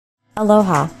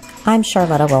Aloha, I'm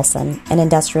Charlotta Wilson, an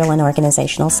industrial and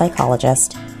organizational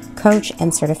psychologist, coach,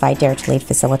 and certified Dare to Lead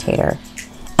facilitator.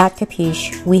 At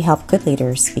CaPeesh, we help good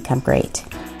leaders become great.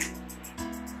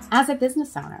 As a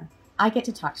business owner, I get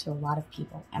to talk to a lot of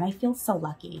people, and I feel so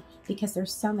lucky because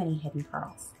there's so many hidden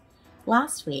pearls.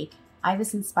 Last week, I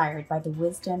was inspired by the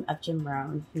wisdom of Jim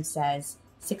Rohn, who says,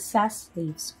 "Success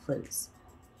leaves clues."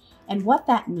 And what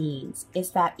that means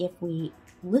is that if we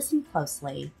listen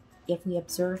closely, if we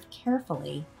observe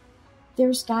carefully,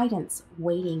 there's guidance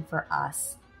waiting for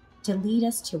us to lead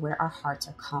us to where our hearts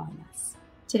are calling us.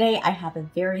 Today, I have a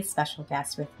very special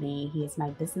guest with me. He is my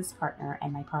business partner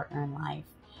and my partner in life.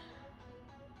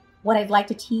 What I'd like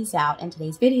to tease out in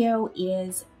today's video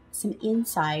is some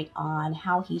insight on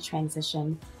how he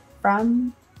transitioned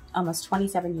from almost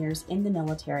 27 years in the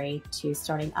military to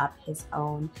starting up his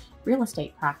own real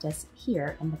estate practice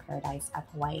here in the paradise of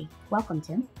Hawaii. Welcome,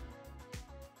 Tim.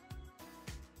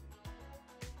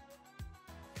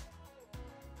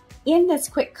 In this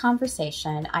quick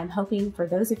conversation, I'm hoping for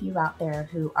those of you out there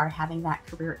who are having that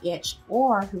career itch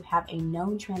or who have a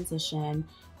known transition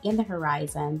in the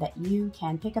horizon that you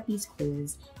can pick up these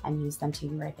clues and use them to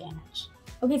your advantage.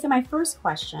 Okay, so my first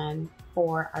question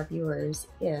for our viewers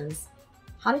is,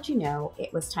 how did you know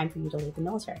it was time for you to leave the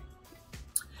military?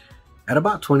 At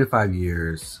about 25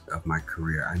 years of my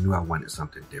career, I knew I wanted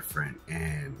something different,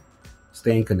 and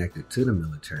staying connected to the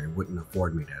military wouldn't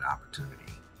afford me that opportunity.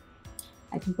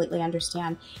 I completely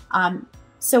understand.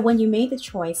 So when you made the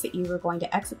choice that you were going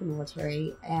to exit the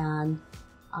military, and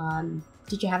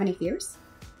did you have any fears?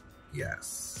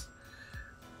 Yes.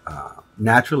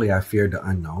 Naturally, I feared the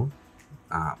unknown.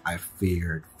 I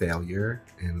feared failure.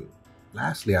 And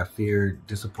lastly, I feared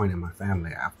disappointing my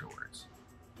family afterwards.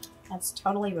 That's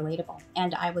totally relatable.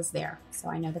 And I was there. So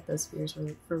I know that those fears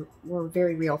were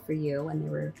very real for you, and they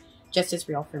were just as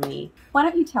real for me. Why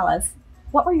don't you tell us,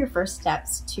 what were your first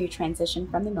steps to transition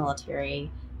from the military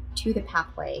to the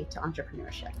pathway to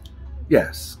entrepreneurship?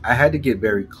 Yes, I had to get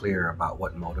very clear about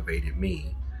what motivated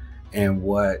me and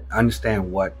understand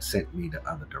what sent me the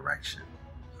other direction.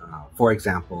 For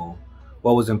example,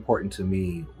 what was important to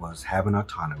me was having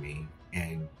autonomy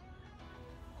and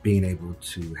being able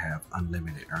to have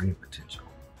unlimited earning potential.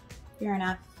 Fair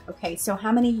enough. Okay, so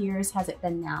how many years has it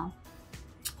been now?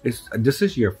 This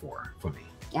is year 4 for me.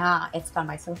 Yeah, it's gone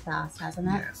by so fast, hasn't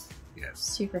it? Yes, yes.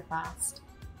 Super fast.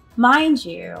 Mind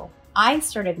you, I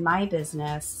started my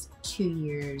business 2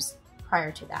 years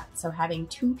prior to that. So having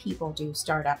 2 people do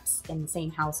startups in the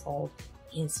same household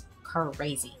is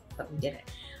crazy, but we did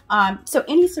it. So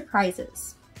any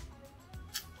surprises?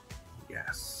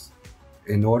 Yes.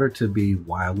 In order to be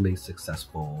wildly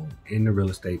successful in the real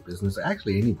estate business,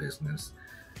 actually any business,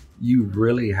 you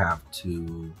really have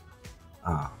to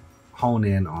hone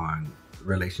in on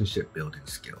relationship building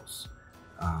skills,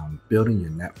 building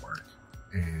your network,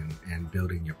 and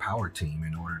building your power team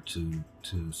in order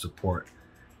to support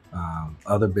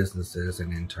other businesses,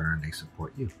 and in turn they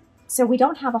support you. So we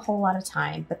don't have a whole lot of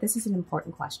time, but this is an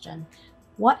important question.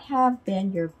 What have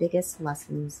been your biggest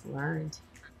lessons learned?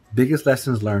 Biggest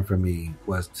lessons learned for me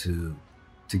was to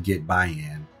get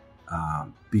buy-in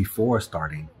before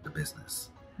starting the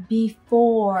business.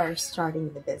 Before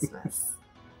starting the business.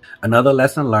 Another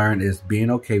lesson learned is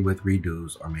being okay with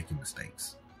redos or making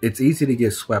mistakes. It's easy to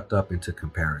get swept up into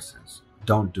comparisons.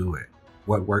 Don't do it.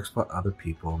 What works for other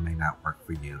people may not work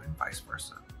for you, and vice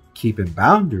versa. Keeping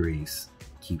boundaries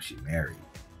keeps you married.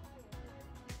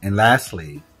 And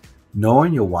lastly,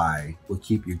 knowing your why will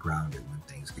keep you grounded when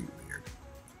things get weird.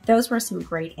 Those were some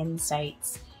great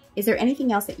insights. Is there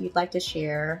anything else that you'd like to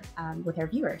share with our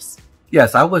viewers?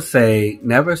 Yes, I would say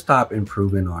never stop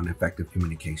improving on effective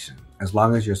communication. As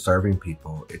long as you're serving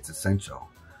people, it's essential.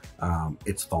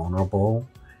 It's vulnerable,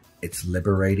 it's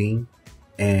liberating,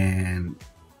 and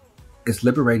it's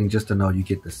liberating just to know you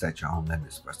get to set your own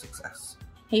limits for success.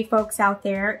 Hey folks out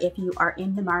there, if you are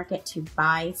in the market to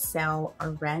buy, sell,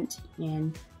 or rent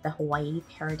in the Hawaii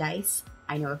paradise,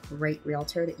 I know a great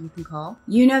realtor that you can call.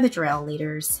 You know the drill,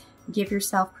 leaders. Give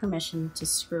yourself permission to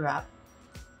screw up.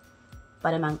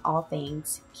 But among all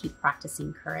things, keep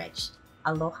practicing courage.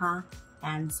 Aloha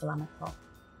and salamat po.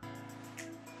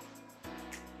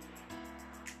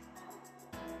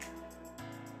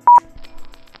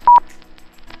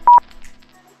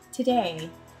 Today,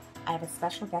 I have a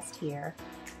special guest here.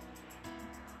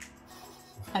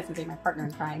 I was going to say my partner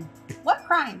in crime. What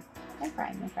crime? No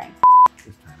crime, no crime.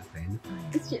 Just trying to stay in the frame.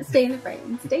 It's just stay in the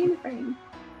frame. Stay in the frame.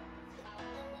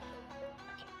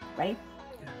 Okay, ready?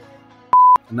 Yeah.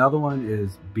 Another one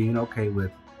is being okay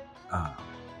with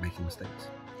making mistakes.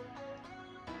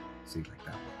 See, like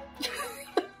that one.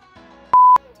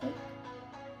 Take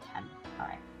 10.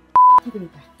 Take a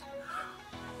deep breath.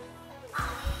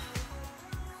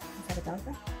 Is that a belly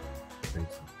breath? I think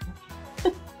so.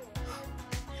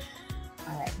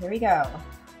 All right, here we go.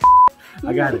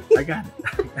 I got it.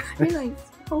 You're like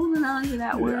holding on to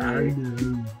that word. I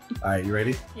know. All right, you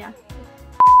ready? Yeah.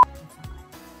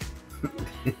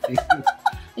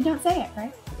 And don't say it,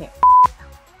 right? Okay.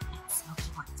 Smokey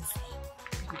wants to say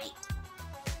good night.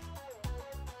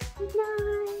 Good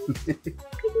night.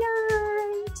 Good night.